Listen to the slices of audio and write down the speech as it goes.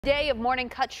Day of mourning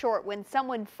cut short when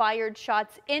someone fired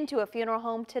shots into a funeral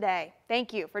home today.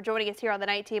 Thank you for joining us here on the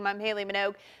night team. I'm Haley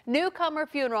Minogue. Newcomer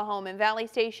Funeral Home in Valley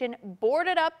Station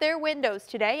boarded up their windows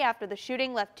today after the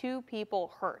shooting left 2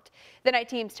 people hurt. The night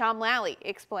team's Tom Lally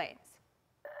explains.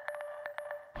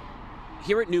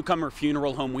 Here at Newcomer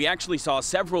Funeral Home, we actually saw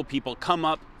several people come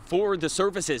up for the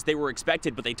services they were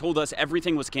expected, but they told us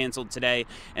everything was canceled today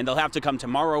and they'll have to come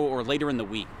tomorrow or later in the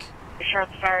week.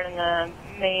 Shots fired in the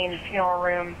main funeral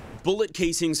room. Bullet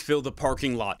casings fill the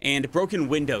parking lot, and broken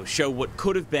windows show what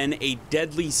could have been a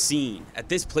deadly scene at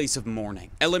this place of mourning.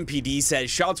 LMPD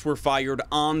says shots were fired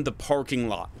on the parking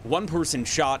lot. One person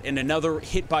shot and another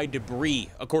hit by debris.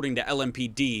 According to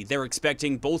LMPD, they're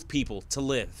expecting both people to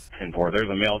live. There's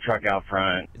a mail truck out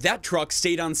front. That truck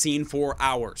stayed on scene for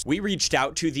hours. We reached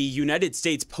out to the United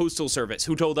States Postal Service,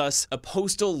 who told us a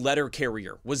postal letter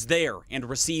carrier was there and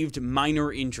received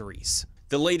minor injuries.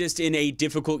 The latest in a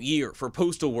difficult year for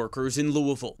postal workers in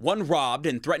Louisville. One robbed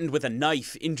and threatened with a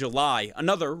knife in July,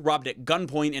 another robbed at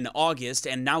gunpoint in August,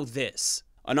 and now this.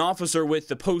 An officer with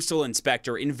the postal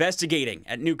inspector investigating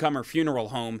at Newcomer Funeral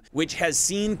Home, which has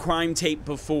seen crime tape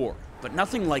before, but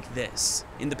nothing like this.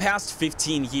 In the past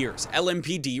 15 years,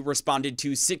 LMPD responded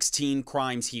to 16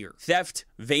 crimes here: theft,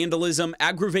 vandalism,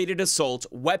 aggravated assault,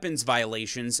 weapons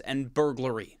violations, and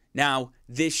burglary. Now,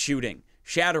 this shooting,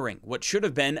 shattering what should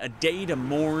have been a day to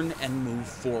mourn and move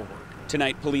forward.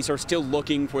 Tonight, police are still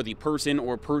looking for the person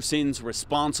or persons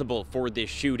responsible for this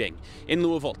shooting. In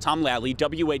Louisville, Tom Lally,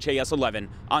 WHAS 11,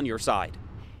 on your side.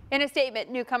 In a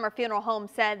statement, Newcomer Funeral Home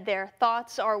said their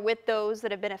thoughts are with those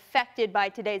that have been affected by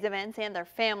today's events and their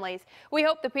families. We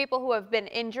hope the people who have been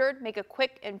injured make a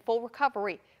quick and full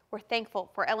recovery. We're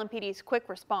thankful for LMPD's quick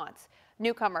response.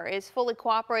 Newcomer is fully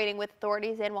cooperating with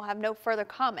authorities and will have no further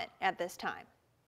comment at this time.